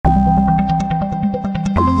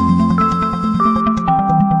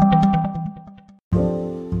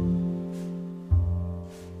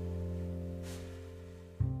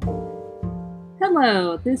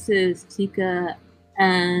Hello, this is Tika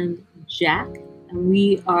and Jack, and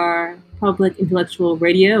we are Public Intellectual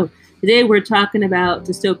Radio. Today we're talking about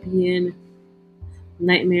dystopian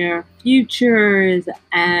nightmare futures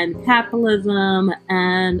and capitalism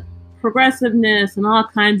and progressiveness and all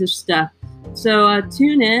kinds of stuff. So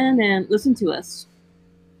tune in and listen to us.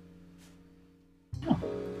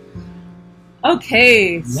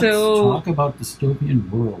 Okay, Let's so talk about dystopian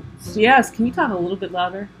worlds. yes, can you talk a little bit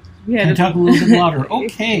louder? Can I talk a little bit louder?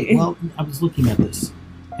 Okay. Well, I was looking at this,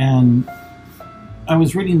 and I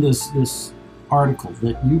was reading this article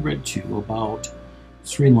that you read to about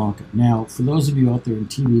Sri Lanka. Now, for those of you out there in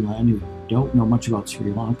TV land who don't know much about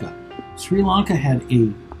Sri Lanka had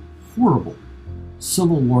a horrible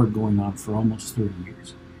civil war going on for almost 30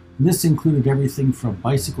 years. And this included everything from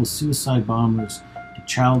bicycle suicide bombers to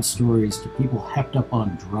child stories to people hepped up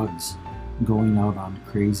on drugs going out on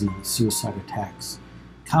crazy suicide attacks,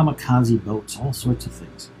 kamikaze boats, all sorts of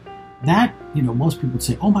things. That, most people would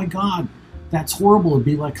say, oh my God, that's horrible. It'd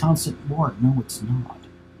be like constant war. No, it's not.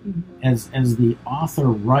 Mm-hmm. As the author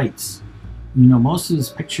writes, most of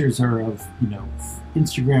his pictures are of,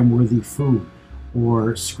 Instagram-worthy food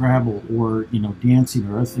or Scrabble or, dancing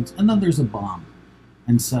or other things. And then there's a bomb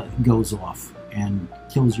and so it goes off and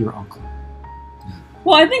kills your uncle.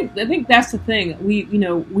 Well, I think that's the thing.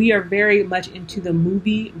 We are very much into the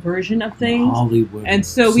movie version of things, Hollywood, and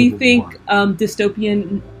so we think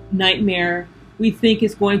dystopian nightmare. We think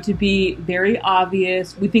it's going to be very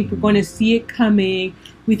obvious. We think we're going to see it coming.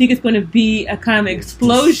 We think it's going to be a kind of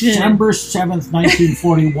explosion. December 7th,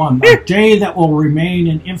 1941, a day that will remain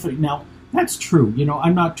in infamy. Now, that's true.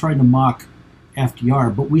 I'm not trying to mock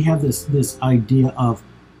FDR, but we have this idea of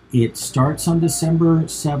it starts on December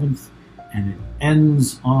 7th. And it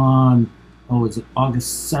ends on, is it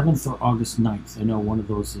August 7th or August 9th? I know one of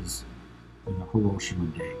those is Hiroshima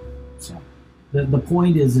Day. So the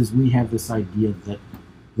point is we have this idea that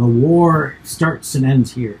the war starts and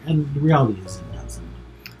ends here. And the reality is it doesn't.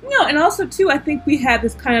 No, and also, too, I think we have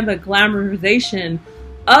this kind of a glamorization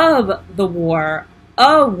of the war,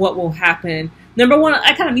 of what will happen. Number one,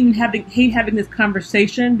 I kind of even hate having this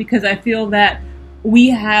conversation because I feel that we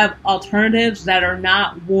have alternatives that are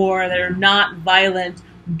not war, that are not violent,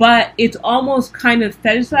 but it's almost kind of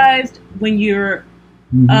fetishized when you're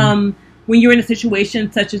in a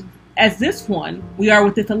situation such as this one we are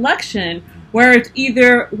with this election, where it's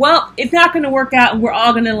either, well, it's not going to work out and we're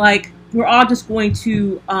all just going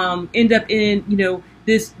to end up in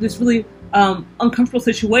this really uncomfortable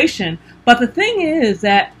situation. But the thing is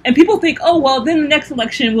that, and people think, oh well, then the next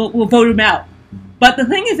election we'll vote him out. But the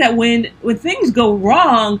thing is that when things go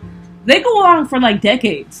wrong, they go on for like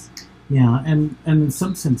decades. Yeah, and in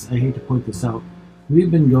some sense, I hate to point this out,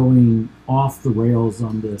 we've been going off the rails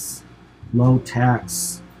on this low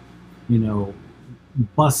tax,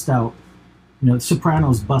 bust out,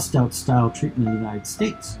 Sopranos bust out style treatment in the United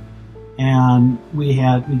States. And we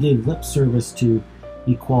gave lip service to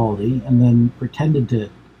equality and then pretended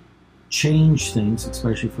to change things,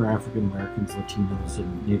 especially for African Americans, Latinos,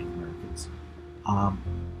 and Native Americans.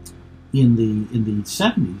 In the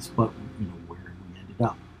 70s, but where we ended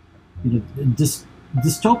up. This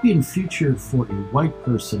dystopian future for a white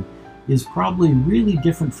person is probably really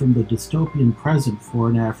different from the dystopian present for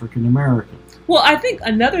an African American. Well, I think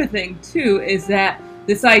another thing too is that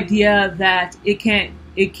this idea that it can't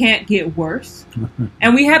get worse,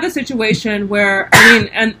 and we have a situation where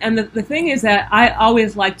and the thing is that I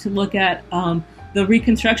always like to look at the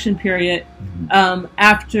Reconstruction period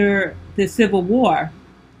after the Civil War,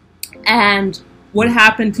 and what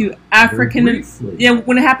happened to what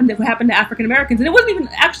happened to African Americans. And it wasn't even,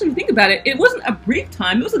 actually think about it, it wasn't a brief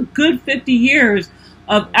time. It was a good 50 years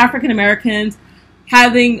of African Americans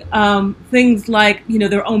having things like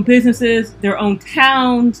their own businesses, their own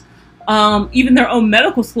towns, even their own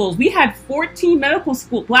medical schools. We had 14 medical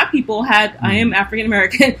schools. Black people had. I am African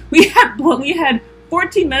American. We had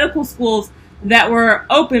 14 medical schools that were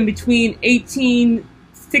open between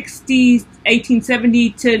 1870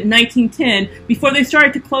 to 1910 before they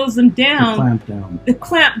started to close them down. The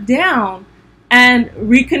clamp down and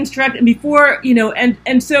reconstruct, and before,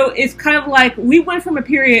 and so it's kind of like we went from a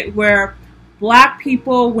period where Black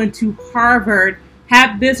people went to Harvard,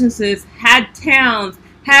 had businesses, had towns,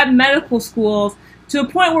 had medical schools, to a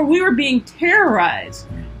point where we were being terrorized.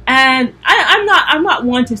 And I'm not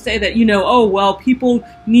one to say that, oh, well, people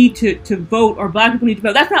need to vote or Black people need to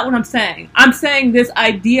vote. That's not what I'm saying. I'm saying this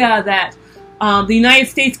idea that the United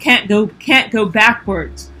States can't go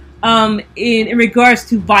backwards in regards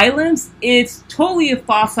to violence. It's totally a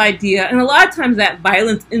false idea. And a lot of times that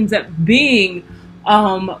violence ends up being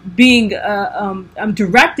being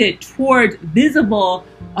directed toward visible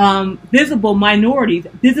minorities,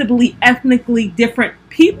 visibly ethnically different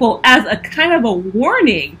people, as a kind of a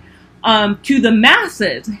warning to the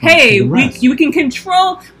masses. Hey, we can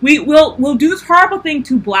control. We'll do this horrible thing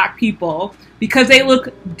to black people because they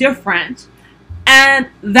look different, and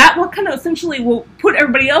that will kind of essentially will put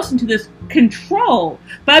everybody else into this control.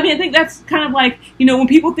 But I mean, I think that's kind of like, when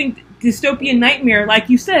people think dystopian nightmare, like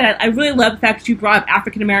you said, I really love the fact that you brought up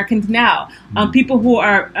African Americans now, people who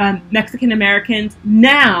are Mexican Americans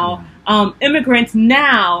now, immigrants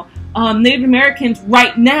now, Native Americans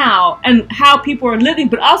right now, and how people are living.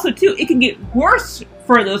 But also too, it can get worse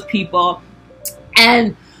for those people.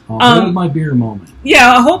 And hold my beer moment.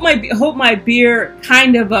 Yeah, hold my beer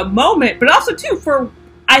kind of a moment. But also too, for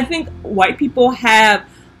I think white people have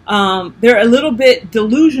they're a little bit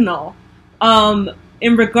delusional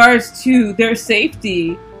in regards to their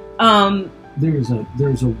safety. There's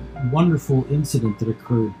a wonderful incident that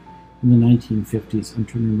occurred in the 1950s. I'm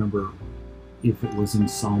trying to remember if it was in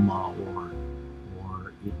Selma or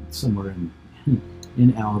somewhere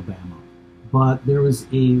in Alabama. But there was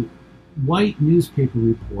a white newspaper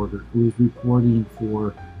reporter who was reporting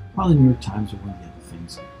for probably New York Times or one of the other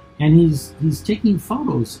things, and he's taking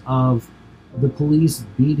photos of the police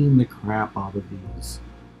beating the crap out of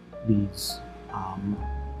these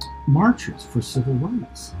marchers for civil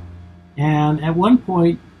rights. And at one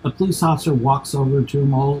point, a police officer walks over to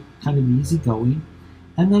him, all kind of easygoing,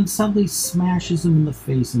 and then suddenly smashes him in the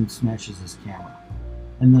face and smashes his camera,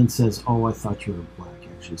 and then says, "Oh, I thought you were black."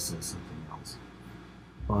 Actually says something else.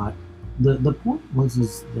 But the point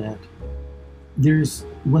is that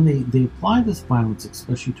when they apply this violence,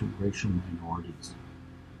 especially to racial minorities,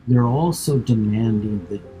 they're also demanding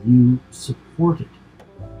that you support it.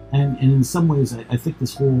 And in some ways, I think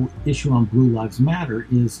this whole issue on Blue Lives Matter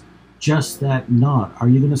is just that nod. Are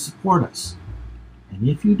you going to support us? And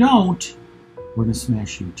if you don't, we're going to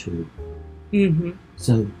smash you too. Mm-hmm.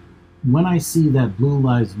 So when I see that Blue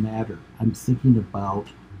Lives Matter, I'm thinking about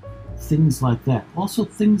things like that. Also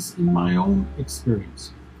things in my own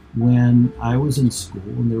experience. When I was in school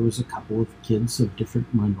and there was a couple of kids of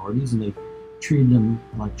different minorities and they treated them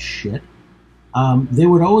like shit, they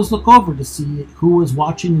would always look over to see who was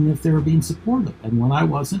watching and if they were being supportive. And when I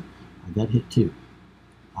wasn't, I got hit too.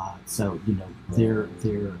 So,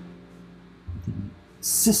 the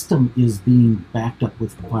system is being backed up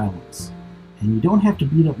with violence. And you don't have to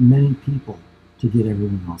beat up many people to get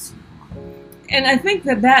everyone else involved. And I think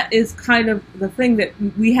that is kind of the thing that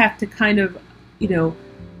we have to kind of,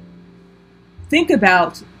 think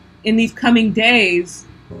about in these coming days,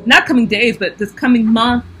 not coming days, but this coming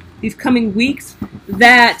month, these coming weeks,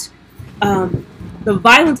 that the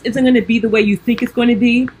violence isn't going to be the way you think it's going to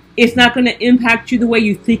be. It's not going to impact you the way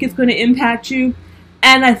you think it's going to impact you.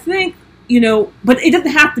 And I think, but it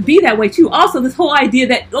doesn't have to be that way too. Also, this whole idea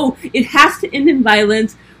that, it has to end in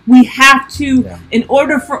violence. We have to, in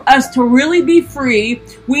order for us to really be free,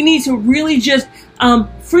 we need to really just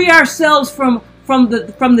free ourselves from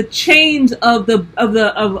the chains of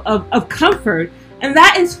comfort. And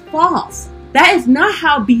that is false. That is not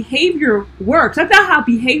how behavior works. That's not how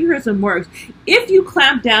behaviorism works. If you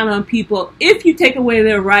clamp down on people, if you take away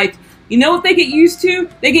their rights, you know what they get used to?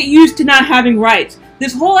 They get used to not having rights.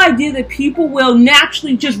 This whole idea that people will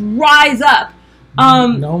naturally just rise up.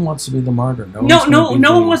 No one wants to be the martyr. No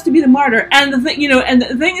one wants to be the martyr. And the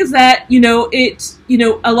thing is that, it's,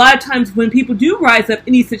 a lot of times when people do rise up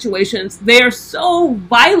in these situations, they are so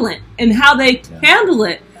violent in how they handle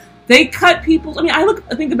it. They cut people. I mean,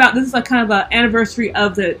 I think about this is like kind of an anniversary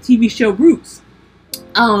of the TV show Roots,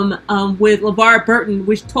 with LeVar Burton,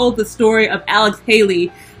 which told the story of Alex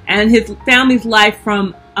Haley and his family's life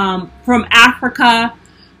from Africa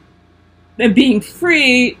and being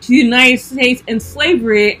free to the United States in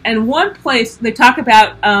slavery. And one place they talk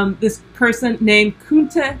about this person named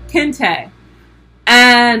Kunta Kinte,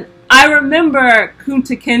 and I remember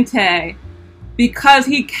Kunta Kinte because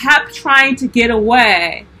he kept trying to get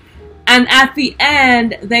away. And at the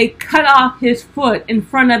end, they cut off his foot in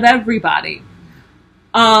front of everybody,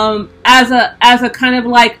 as a kind of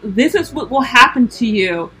like, this is what will happen to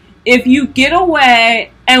you if you get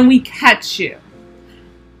away and we catch you.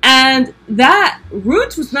 And that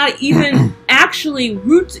Roots was not even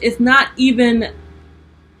Roots is not even.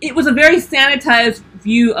 It was a very sanitized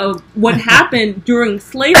view of what happened during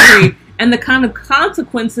slavery and the kind of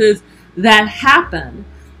consequences that happened.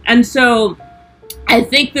 And so I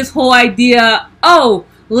think this whole idea,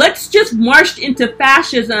 let's just march into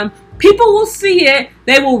fascism. People will see it.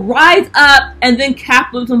 They will rise up, and then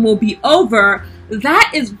capitalism will be over.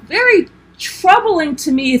 That is very troubling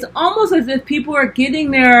to me. It's almost as if people are getting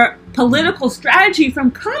their political strategy from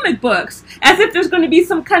comic books, as if there's going to be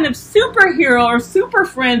some kind of superhero or super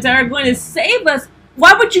friends that are going to save us.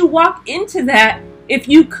 Why would you walk into that if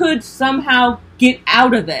you could somehow get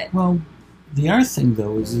out of it? Well, the other thing,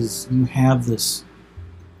 though, is you have this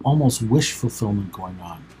almost wish fulfillment going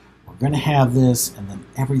on. We're going to have this, and then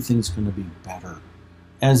everything's going to be better,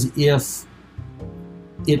 as if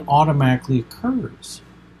it automatically occurs.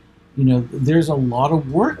 You know, there's a lot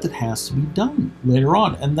of work that has to be done later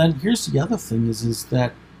on. And then here's the other thing is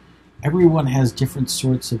that everyone has different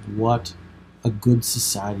sorts of what a good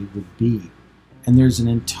society would be. And there's an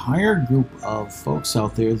entire group of folks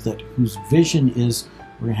out there that whose vision is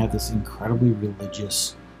we're going to have this incredibly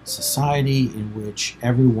religious society in which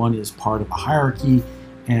everyone is part of a hierarchy,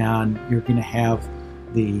 and you're going to have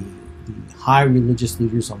the high religious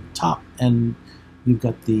leaders on the top, and you've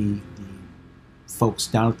got the folks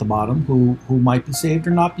down at the bottom who might be saved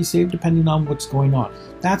or not be saved depending on what's going on.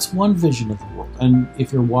 That's one vision of the world. And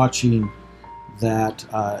if you're watching that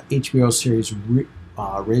HBO series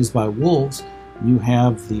Raised by Wolves, you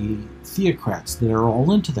have the theocrats that are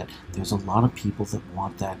all into that. There's a lot of people that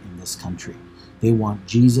want that in this country. They want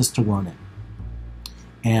Jesus to run it.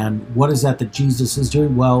 And what is that Jesus is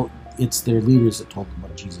doing? Well, it's their leaders that told them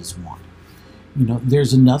what Jesus wanted. You know,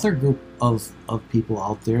 there's another group of people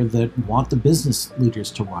out there that want the business leaders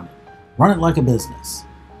to run it. Run it like a business.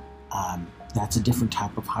 That's a different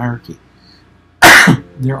type of hierarchy.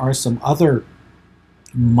 There are some other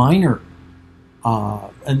minor,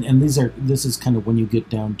 and this is kind of when you get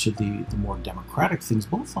down to the more democratic things,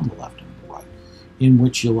 both on the left and the right, in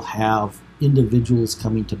which you'll have individuals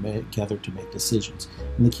coming together to make decisions.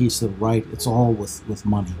 In the case of the right, it's all with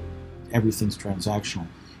money. Everything's transactional.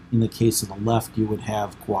 In the case of the left, you would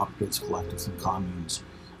have cooperatives, collectives, and communes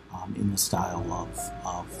in the style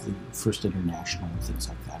of the First International and things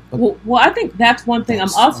like that. But well, I think that's one thing.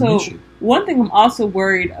 I'm also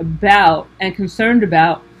worried about and concerned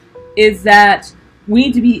about is that we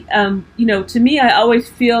need to be, to me, I always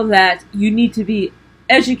feel that you need to be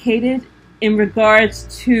educated in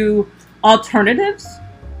regards to alternatives.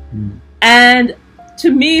 And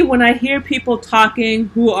to me, when I hear people talking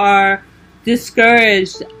who are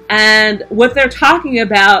discouraged, and what they're talking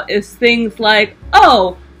about is things like,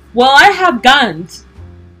 oh, well, I have guns,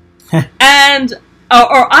 and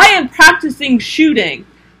or I am practicing shooting.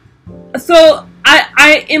 So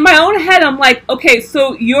I in my own head, I'm like, okay,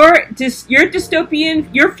 so your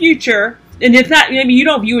dystopian, your future, and it's not, maybe you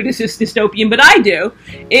don't view it as dystopian, but I do,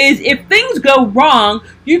 is if things go wrong,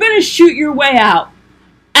 you're going to shoot your way out.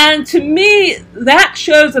 And to me, that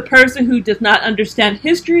shows a person who does not understand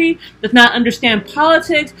history, does not understand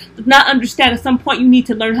politics, does not understand at some point you need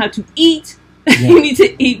to learn how to eat. Yeah. You need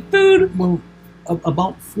to eat food. Well,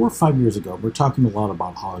 about 4 or 5 years ago, we're talking a lot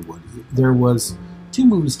about Hollywood. There was 2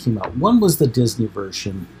 movies came out. One was the Disney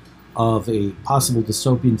version of a possible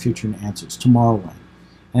dystopian future in Answers, Tomorrowland.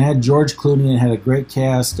 And it had George Clooney and it had a great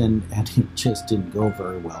cast, and it just didn't go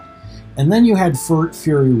very well. And then you had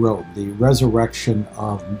Fury Road, the resurrection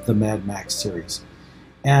of the Mad Max series.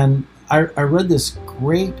 And I read this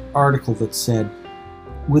great article that said,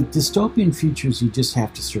 with dystopian futures, you just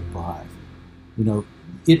have to survive. You know,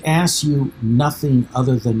 it asks you nothing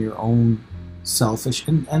other than your own selfish,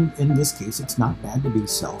 and in this case, it's not bad to be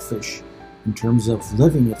selfish in terms of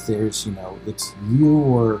living. If there's, it's you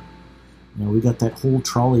or, we got that whole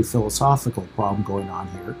trolley philosophical problem going on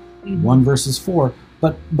here, 1 versus 4.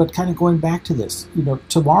 But kind of going back to this,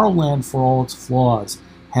 Tomorrowland, for all its flaws,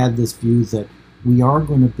 had this view that we are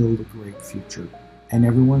going to build a great future, and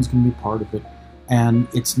everyone's going to be part of it, and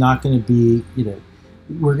it's not going to be,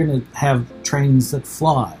 we're going to have trains that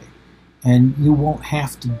fly, and you won't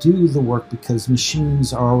have to do the work because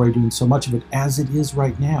machines are already doing so much of it as it is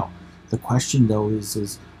right now. The question, though,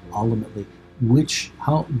 is ultimately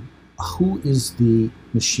who is the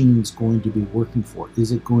machines going to be working for?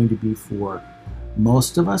 Is it going to be for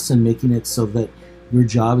most of us and making it so that your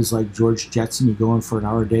job is like George Jetson, you go in for an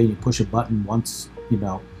hour a day and you push a button once,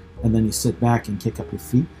 and then you sit back and kick up your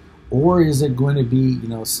feet? Or is it going to be,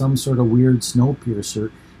 some sort of weird snow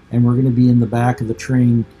piercer, and we're going to be in the back of the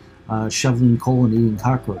train shoveling coal and eating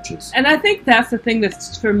cockroaches? And I think that's the thing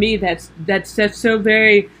that's, for me, that's so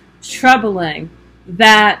very troubling,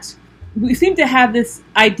 that we seem to have this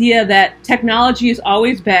idea that technology is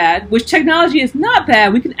always bad, which technology is not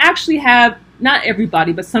bad. We can actually have, not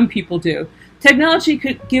everybody, but some people do. Technology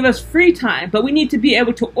could give us free time, but we need to be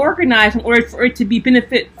able to organize in order for it to be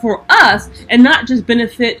benefit for us and not just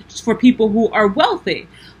benefit for people who are wealthy.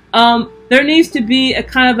 There needs to be a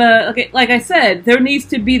kind of a, like I said, there needs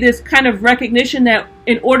to be this kind of recognition that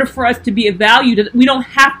in order for us to be valued, we don't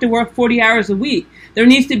have to work 40 hours a week. There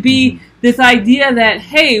needs to be this idea that,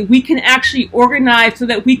 hey, we can actually organize so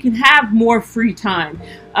that we can have more free time.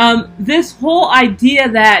 This whole idea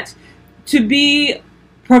that to be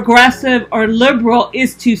progressive or liberal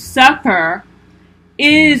is to suffer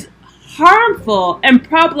is harmful and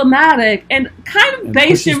problematic and kind of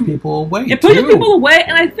based in people away. It pushes people away,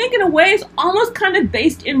 and I think in a way it's almost kind of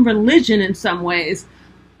based in religion in some ways.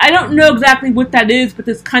 I don't know exactly what that is, but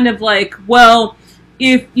it's kind of like, well,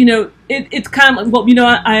 if it's kind of like, well,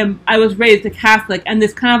 I was raised a Catholic, and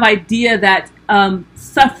this kind of idea that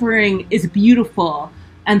suffering is beautiful,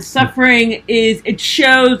 and suffering it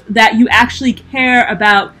shows that you actually care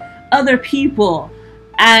about other people,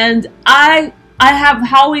 and I have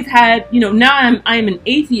always had, now I'm an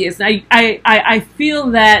atheist. I feel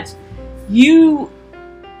that you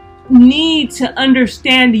need to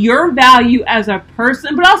understand your value as a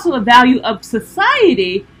person, but also the value of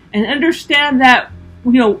society, and understand that,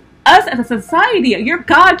 us as a society, your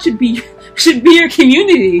God should be your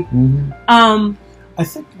community. Mm-hmm. I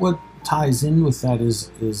think what ties in with that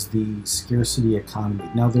is the scarcity economy.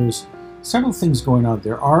 Now, there's several things going on.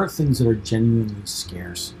 There are things that are genuinely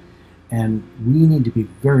scarce, and we need to be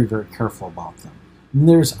very, very careful about them. And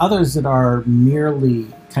there's others that are merely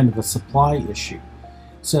kind of a supply issue.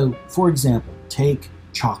 So, for example, take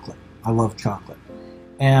chocolate. I love chocolate.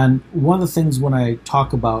 And one of the things when I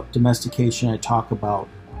talk about domestication, I talk about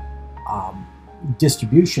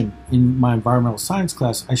distribution in my environmental science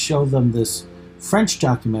class, I show them this French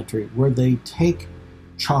documentary where they take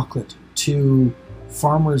chocolate to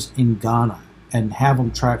farmers in Ghana and have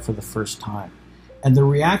them try it for the first time. And the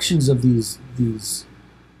reactions of these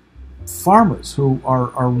farmers who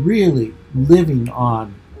are really living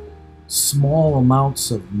on small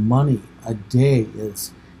amounts of money a day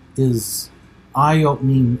is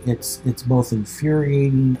eye-opening. It's both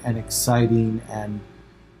infuriating and exciting, and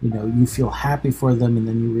you feel happy for them, and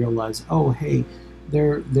then you realize, oh, hey,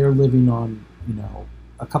 they're living on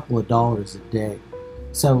a couple of dollars a day.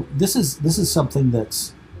 So this is something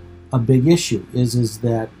that's a big issue. Is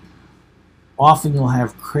that often you'll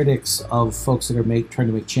have critics of folks that are trying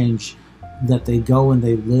to make change, that they go and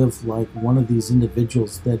they live like one of these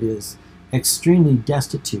individuals that is extremely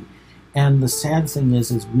destitute. And the sad thing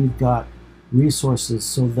is we've got resources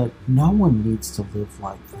so that no one needs to live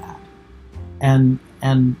like that. And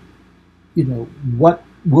what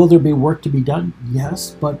will there be work to be done?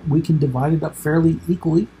 Yes, but we can divide it up fairly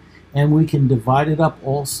equally, and we can divide it up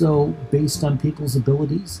also based on people's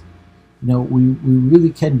abilities. We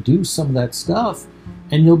really can do some of that stuff,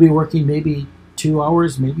 and you'll be working maybe 2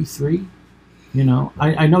 hours, maybe 3.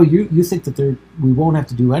 I know you think that we won't have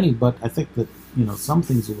to do any, but I think that some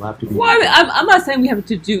things will have to be. Well, I'm not saying we have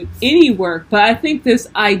to do any work, but I think this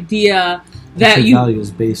idea that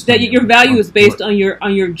your value is based on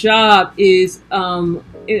your job is not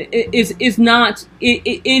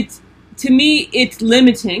it's to me it's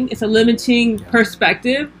limiting. It's a limiting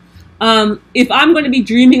perspective. If I'm going to be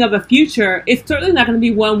dreaming of a future, it's certainly not going to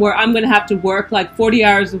be one where I'm going to have to work like 40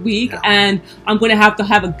 hours a week, and I'm going to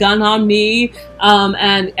have a gun on me,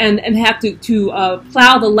 and have to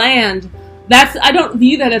plow the land. I don't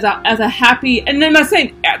view that as a happy. And I'm not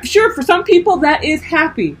saying, sure, for some people that is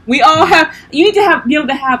happy. We all have. You need to be able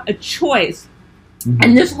to have a choice,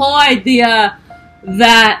 and this whole idea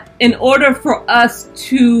that in order for us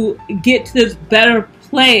to get to this better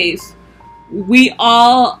place, we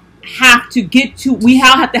all have to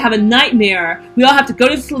have a nightmare. We all have to go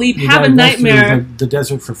to sleep, have a nightmare. The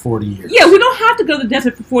desert for 40 years. Yeah, we don't have to go to the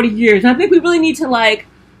desert for 40 years. And I think we really need to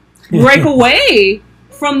break away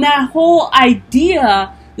from that whole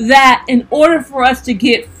idea that in order for us to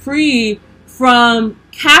get free from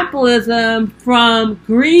capitalism, from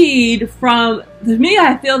greed, to me,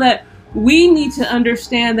 I feel that we need to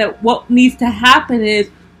understand that what needs to happen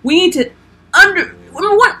is we need to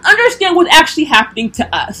understand what's actually happening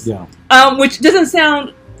to us. Yeah. Which doesn't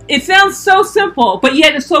sound, it sounds so simple, but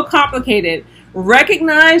yet it's so complicated.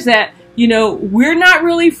 Recognize that, we're not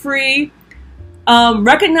really free.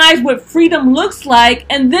 Recognize what freedom looks like,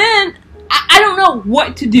 and then I don't know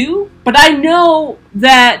what to do, but I know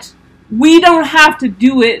that we don't have to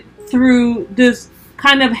do it through this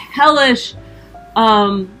kind of hellish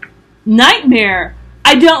nightmare.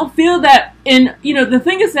 I don't feel that the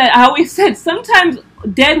thing is that I always said sometimes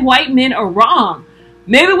dead white men are wrong.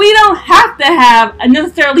 Maybe we don't have to have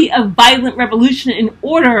necessarily a violent revolution in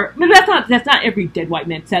order. Maybe that's not every dead white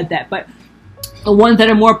man said that, but the ones that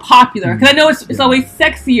are more popular. Because I know it's always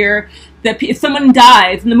sexier that if someone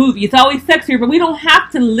dies in the movie, it's always sexier, but we don't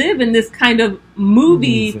have to live in this kind of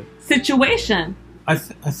movie situation. I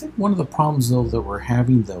think one of the problems, though, that we're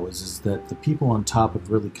having, though, is that the people on top have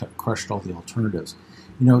really crushed all the alternatives.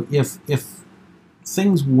 You know, if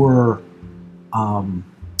things were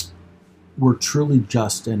truly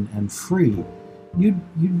just and free, you'd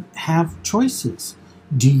have choices.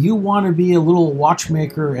 Do you want to be a little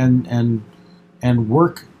watchmaker and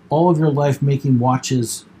work all of your life making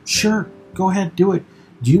watches? Sure, go ahead, do it.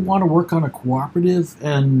 Do you want to work on a cooperative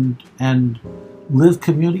and live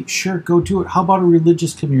community? Sure, go do it. How about a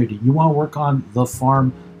religious community? You want to work on the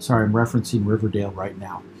farm? Sorry, I'm referencing Riverdale right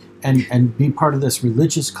now. And be part of this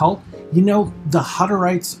religious cult? You know, the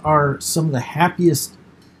Hutterites are some of the happiest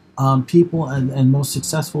people and most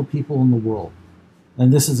successful people in the world.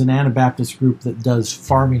 And this is an Anabaptist group that does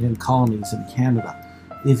farming in colonies in Canada.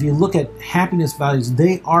 If you look at happiness values,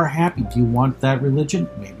 they are happy. Do you want that religion?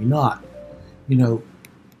 Maybe not. You know,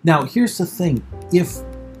 now here's the thing. If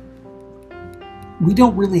we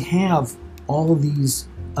don't really have all of these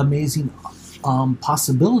amazing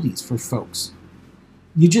possibilities for folks,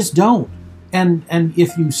 you just don't. And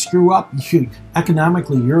if you screw up,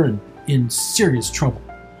 economically, you're in serious trouble.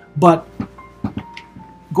 But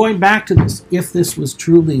going back to this, if this was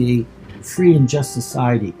truly a free and just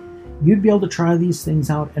society, you'd be able to try these things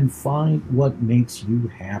out and find what makes you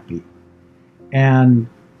happy. And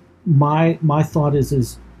my thought is,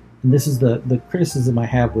 and this is the criticism I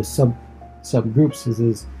have with some groups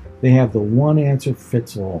is they have the one answer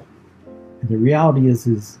fits all. And the reality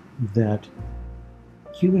is that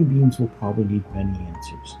human beings will probably need many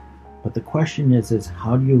answers. But the question is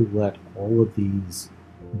how do you let all of these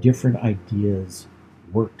different ideas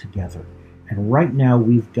work together? And right now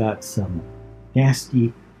we've got some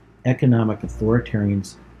nasty economic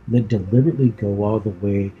authoritarians that deliberately go all the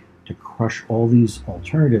way to crush all these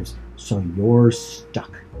alternatives, so you're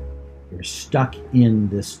stuck. You're stuck in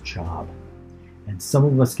this job. And some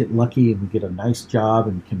of us get lucky and we get a nice job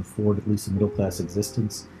and can afford at least a middle-class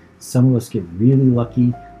existence. Some of us get really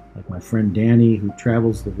lucky, like my friend Danny, who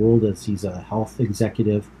travels the world as he's a health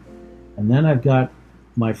executive. And then I've got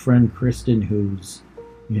my friend Kristen, who's,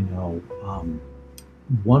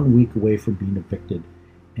 1 week away from being evicted.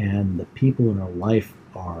 And the people in her life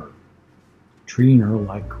are treating her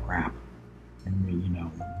like crap.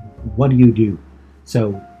 And, what do you do?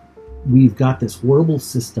 So we've got this horrible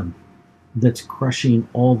system that's crushing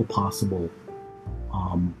all the possible,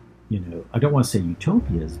 I don't want to say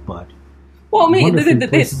utopias, but wonderful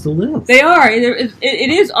places to live. They are. It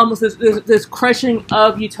is almost this crushing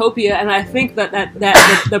of utopia, and I think that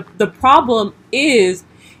the problem is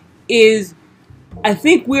I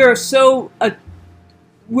think we're so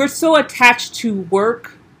attached to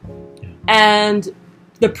work and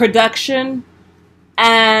the production,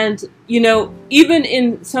 and even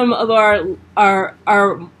in some of our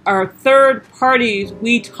third parties,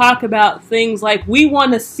 we talk about things like we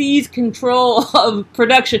want to seize control of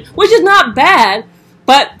production, which is not bad,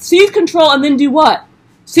 but seize control and then do what?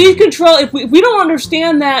 Seize control if we don't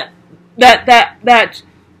understand that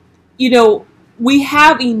we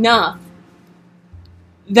have enough,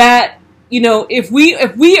 that if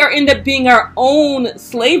we end up being our own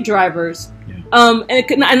slave drivers. And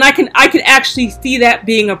I can actually see that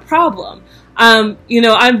being a problem. I'm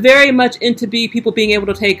very much into people being able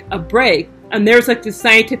to take a break. And there's like this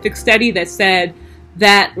scientific study that said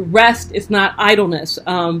that rest is not idleness,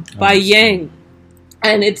 by Yang.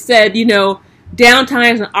 And it said,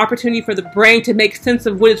 downtime is an opportunity for the brain to make sense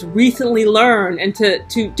of what it's recently learned and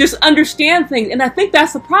to just understand things. And I think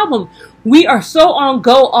that's the problem. We are so on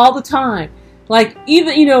go all the time. Like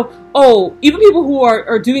even people who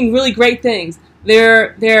are doing really great things,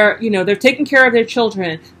 they're taking care of their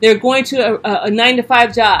children. They're going to a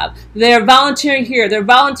 9-to-5 job. They're volunteering here. They're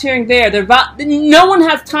volunteering there. No one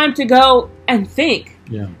has time to go and think.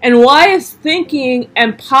 Yeah. And why is thinking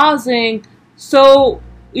and pausing so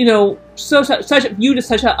viewed as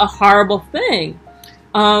such a horrible thing?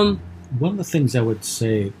 One of the things I would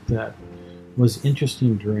say that was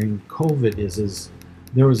interesting during COVID is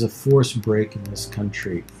there was a forced break in this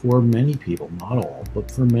country for many people, not all,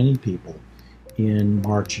 but for many people in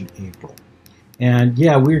March and April. And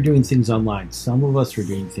yeah, we were doing things online. Some of us were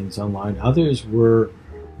doing things online. Others were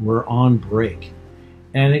on break.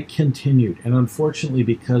 And it continued. And unfortunately,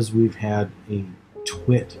 because we've had a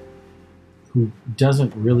twit who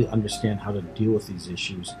doesn't really understand how to deal with these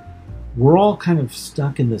issues, we're all kind of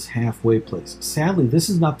stuck in this halfway place. Sadly, this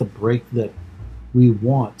is not the break that we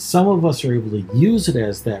want. Some of us are able to use it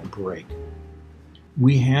as that break.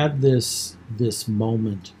 We had this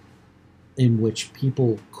moment in which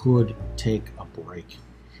people could take a break.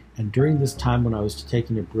 And during this time when I was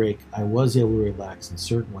taking a break, I was able to relax in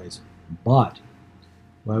certain ways. But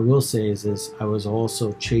what I will say is I was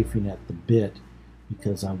also chafing at the bit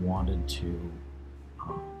because I wanted to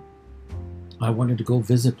go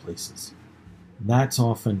visit places. That's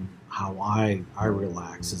often how I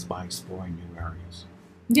relax, is by exploring new areas.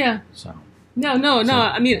 Yeah. So. No.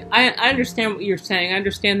 I mean, I understand what you're saying. I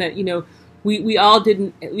understand that, we all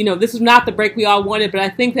didn't, this is not the break we all wanted, but I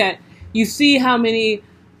think that you see how many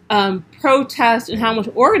protests and how much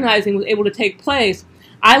organizing was able to take place.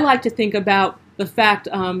 I like to think about the fact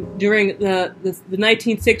during the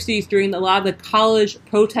 1960s, during a lot of the college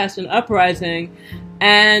protests and uprising,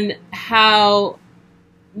 and how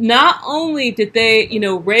not only did they,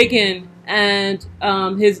 Reagan and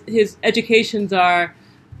his education czar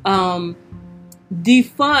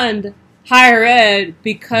defund higher ed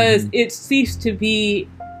because it ceased to be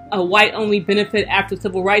a white-only benefit after the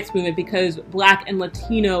Civil Rights Movement, because Black and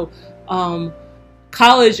Latino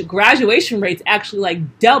college graduation rates actually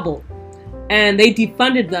doubled, and they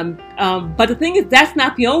defunded them. But the thing is, that's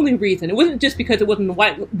not the only reason. It wasn't just because it wasn't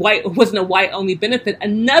a white-only benefit.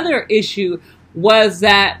 Another issue was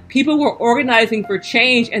that people were organizing for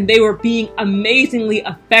change, and they were being amazingly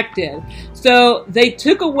effective. So they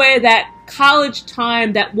took away that college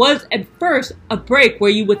time that was at first a break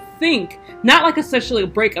where you would think, not like essentially a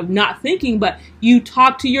break of not thinking, but you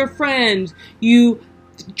talk to your friends, you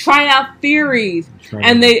try out theories,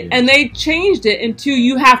 and they changed it into,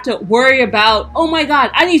 you have to worry about, oh my God,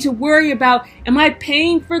 I need to worry about, am I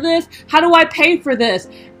paying for this? How do I pay for this?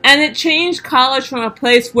 And it changed college from a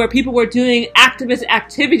place where people were doing activist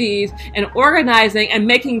activities and organizing and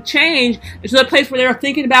making change to a place where they were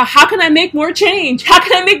thinking about, how can I make more change? How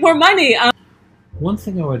can I make more money? One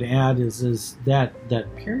thing I would add is that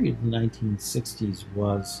period in the 1960s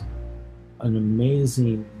was an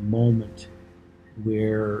amazing moment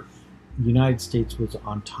where the United States was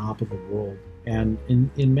on top of the world, and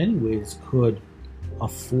in many ways could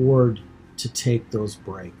afford to take those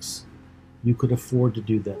breaks. You could afford to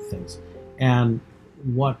do that things. And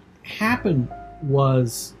what happened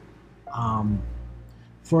was,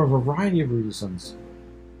 for a variety of reasons,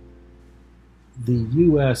 the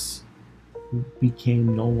U.S.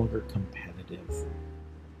 became no longer competitive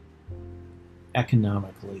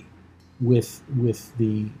economically with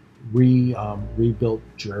the rebuilt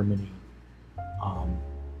Germany,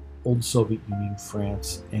 old Soviet Union,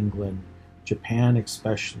 France, England, Japan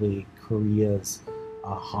especially, Korea's,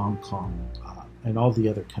 Hong Kong, and all the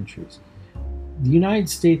other countries. The United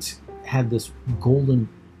States had this golden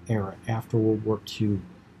era after World War II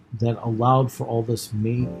that allowed for all this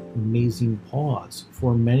amazing pause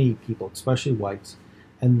for many people, especially whites.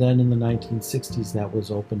 And then in the 1960s, that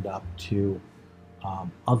was opened up to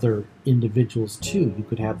other individuals too. You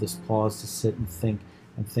could have this pause to sit and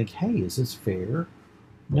think, hey, is this fair?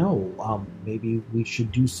 No, maybe we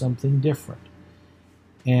should do something different.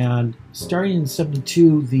 And starting in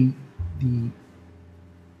 72,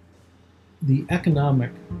 the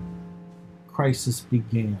economic crisis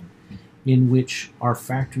began, in which our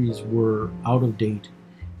factories were out of date,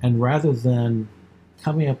 and rather than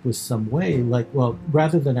coming up with some way,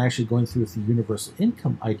 rather than actually going through with the universal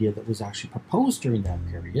income idea that was actually proposed during that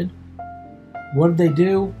period, what did they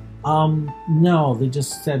do? No, they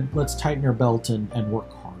just said, let's tighten our belt and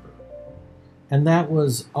work harder. And that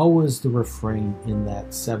was always the refrain in that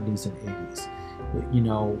 70s and 80s.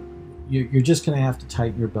 You're just going to have to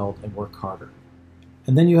tighten your belt and work harder.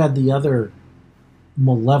 And then you had the other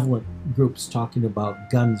malevolent groups talking about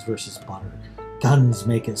guns versus butter. Guns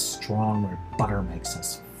make us stronger, butter makes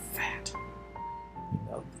us fat.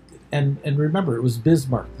 And remember, it was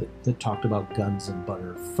Bismarck that talked about guns and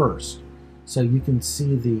butter first. So you can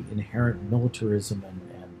see the inherent militarism and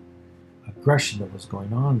aggression that was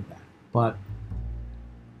going on in that. But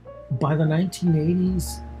by the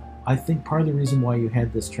 1980s, I think part of the reason why you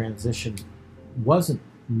had this transition wasn't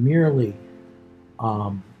merely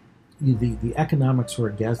the economics were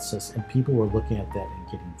against us, and people were looking at that and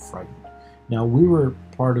getting frightened. Now, we were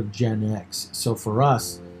part of Gen X, so for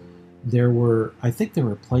us, I think there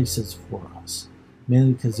were places for us,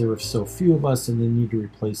 mainly because there were so few of us, and they need to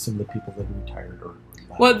replace some of the people that retired or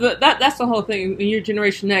left. Well, that's the whole thing. In your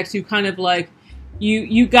Generation X, you kind of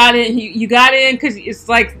you got in because it's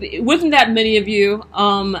it wasn't that many of you,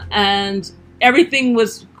 and everything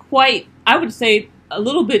was quite, I would say, a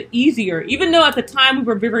little bit easier, even though at the time we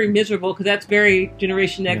were very miserable, because that's very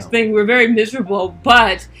Generation X thing. We were very miserable,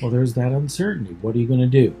 but there's that uncertainty. What are you going to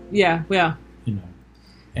do? Yeah.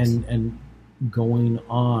 And going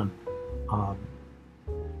on,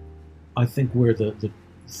 I think where the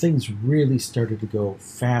things really started to go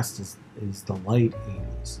fast as the late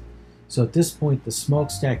 80s. So at this point, the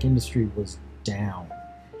smokestack industry was down,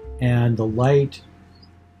 and the light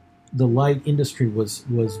industry was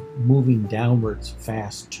moving downwards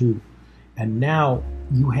fast too. And now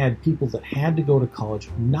you had people that had to go to college,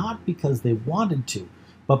 not because they wanted to,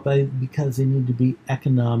 but because they needed to be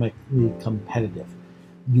economically competitive.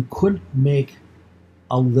 You couldn't make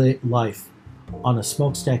a life on a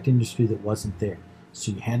smokestack industry that wasn't there.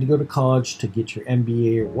 So you had to go to college to get your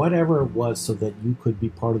MBA or whatever it was so that you could be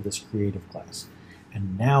part of this creative class.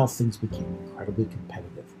 And now things became incredibly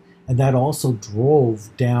competitive. And that also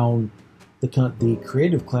drove down the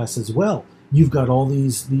creative class as well. You've got all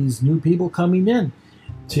these new people coming in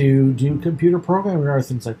to do computer programming or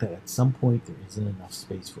things like that. At some point, there isn't enough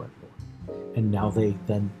space for everyone. And now they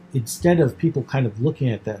then, instead of people kind of looking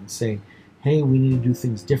at that and saying, hey, we need to do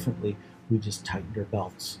things differently, we just tightened our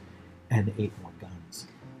belts and ate more guns.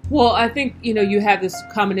 Well, I think, you have this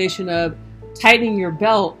combination of tightening your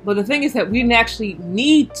belt, but the thing is that we didn't actually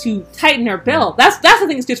need to tighten our belt. That's the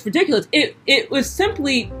thing that's just ridiculous. It was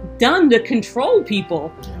simply done to control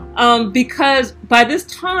people. Yeah. Because by this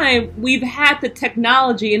time, we've had the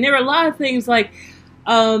technology, and there are a lot of things like,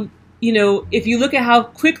 if you look at how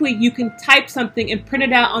quickly you can type something and print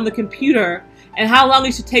it out on the computer, and how long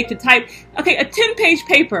it should take to type. Okay, a 10-page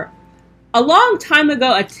paper. A long time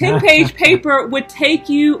ago, a 10-page paper would take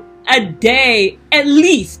you a day, at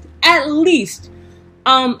least.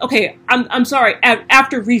 Okay, I'm sorry.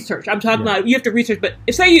 After research, I'm talking about you have to research. But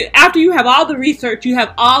after you have all the research, you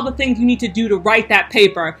have all the things you need to do to write that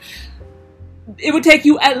paper. It would take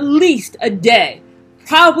you at least a day,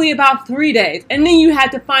 probably about 3 days, and then you had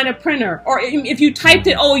to find a printer. Or if you typed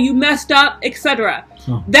it, you messed up, etc.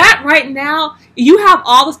 That right now, you have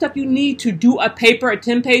all the stuff you need to do a paper, a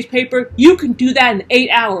 10-page paper. You can do that in 8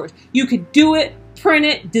 hours. You could do it, print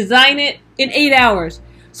it, design it in 8 hours.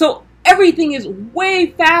 So everything is way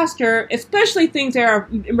faster, especially things that are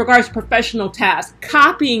in regards to professional tasks,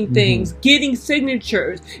 copying things, getting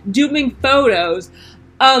signatures, doing photos.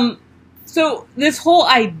 So this whole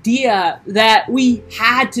idea that we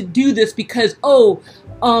had to do this because,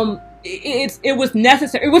 it was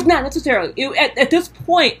necessary. It was not necessarily. At this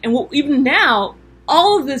point, and even now,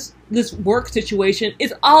 all of this work situation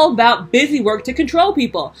is all about busy work to control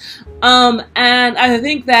people. And I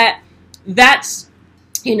think that's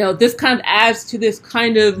this kind of adds to this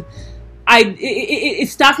kind of, it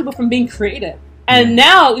stops people from being creative. And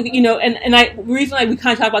now, the reason we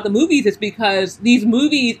kind of talk about the movies is because these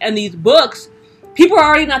movies and these books, people are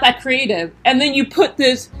already not that creative. And then you put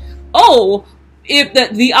this, if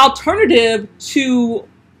the alternative to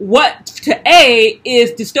A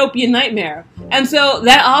is dystopian nightmare. And so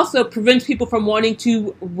that also prevents people from wanting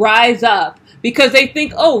to rise up because they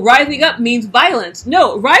think, rising up means violence.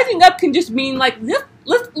 No, rising up can just mean like,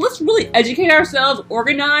 let's really educate ourselves,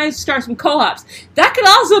 organize, start some co-ops. That could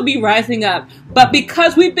also be rising up. But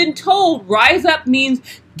because we've been told rise up means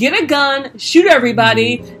get a gun, shoot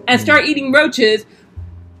everybody, and start eating roaches,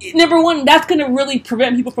 number one, that's going to really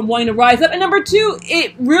prevent people from wanting to rise up. And number two,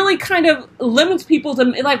 it really kind of limits people's,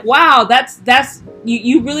 like, wow, that's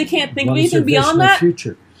you really can't think of anything beyond that.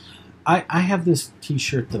 Future. I have this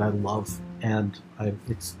T-shirt that I love, and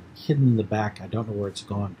it's hidden in the back. I don't know where it's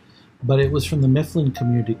gone. But it was from the Mifflin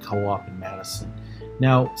Community Co-op in Madison.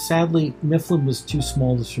 Now, sadly, Mifflin was too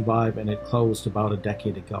small to survive, and it closed about a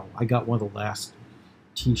decade ago. I got one of the last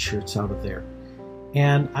T-shirts out of there.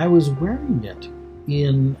 And I was wearing it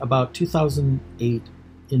in about 2008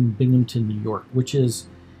 in Binghamton, New York, which is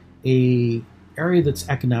a area that's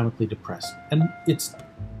economically depressed. And it's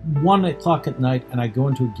 1 o'clock at night, and I go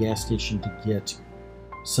into a gas station to get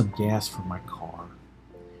some gas for my car.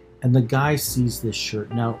 And the guy sees this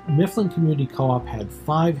shirt. Now, Mifflin Community Co-op had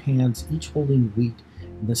 5 hands, each holding wheat,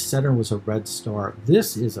 and the center was a red star.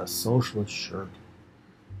 This is a socialist shirt.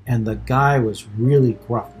 And the guy was really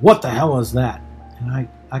gruff. What the hell is that? And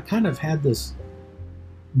I kind of had this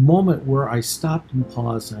moment where I stopped and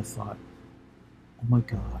paused, and I thought, oh my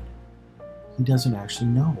God, he doesn't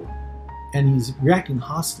actually know. And he's reacting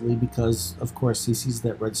hostilely because, of course, he sees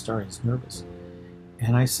that red star and he's nervous.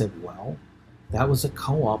 And I said, well, that was a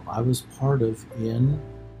co-op I was part of in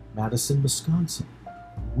Madison, Wisconsin.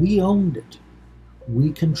 We owned it.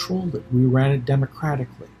 We controlled it. We ran it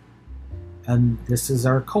democratically. And this is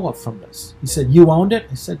our co-op from this. He said, you owned it?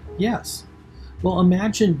 I said, yes. Well,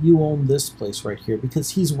 imagine you own this place right here,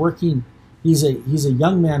 because he's working, he's a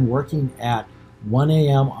young man working at 1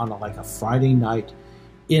 a.m. on a Friday night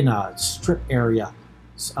in a strip area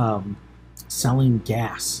selling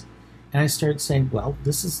gas. And I started saying, well,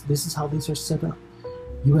 this is how these are set up.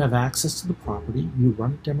 You have access to the property. You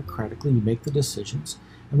run it democratically. You make the decisions.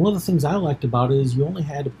 And one of the things I liked about it is you only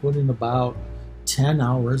had to put in about 10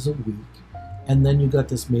 hours a week. And then you got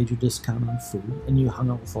this major discount on food. And you hung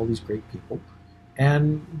out with all these great people.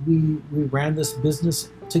 And we ran this business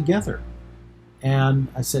together. And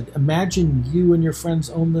I said, imagine you and your friends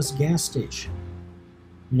own this gas station.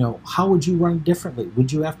 You know, how would you run it differently?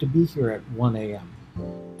 Would you have to be here at 1 a.m.?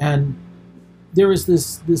 And there was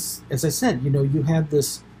this, as I said, you know, you had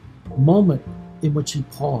this moment in which he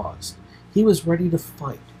paused. He was ready to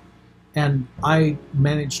fight. And I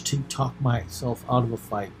managed to talk myself out of a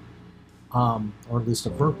fight, or at least a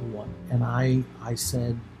verbal one. And I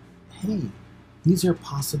said, hey, these are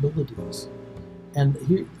possibilities. And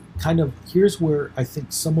here's where I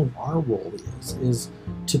think some of our role is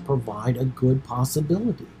to provide a good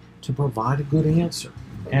possibility, to provide a good answer.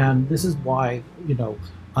 And this is why, you know,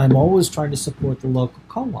 I'm always trying to support the local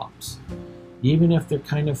co-ops, even if they're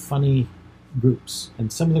kind of funny groups.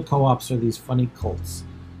 And some of the co-ops are these funny cults,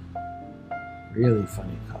 really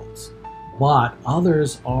funny cults. But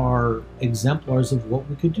others are exemplars of what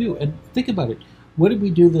we could do. And think about it. What did we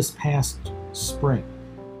do this past spring?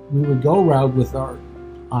 We would go around with our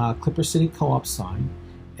Clipper City Co-op sign,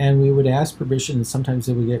 and we would ask permission, and sometimes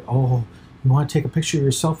they would get, oh, you want to take a picture of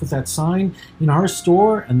yourself with that sign in our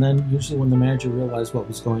store? And then usually when the manager realized what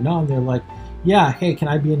was going on, they're like, yeah, hey, can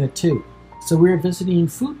I be in it too? So we were visiting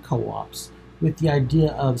food co-ops with the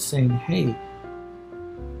idea of saying, hey,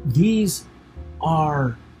 these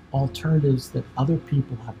are alternatives that other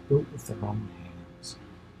people have built with their own hands.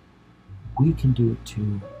 We can do it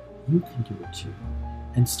too. You can do it too.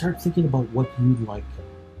 And start thinking about what you'd like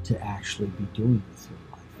to actually be doing with your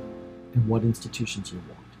life and what institutions you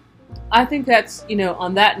want. I think that's, you know,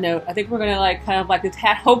 on that note, I think we're going to like kind of like this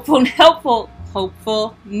hopeful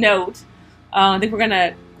note. I think we're going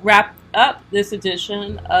to wrap up this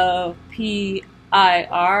edition of PIR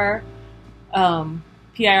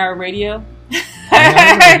Radio.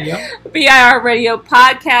 PIR Radio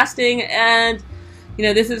podcasting. And, you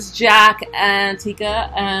know, this is Jack and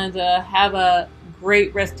Tika, and have a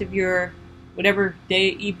great rest of your whatever day,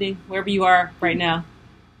 evening, wherever you are right now.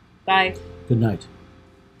 Bye. Good night.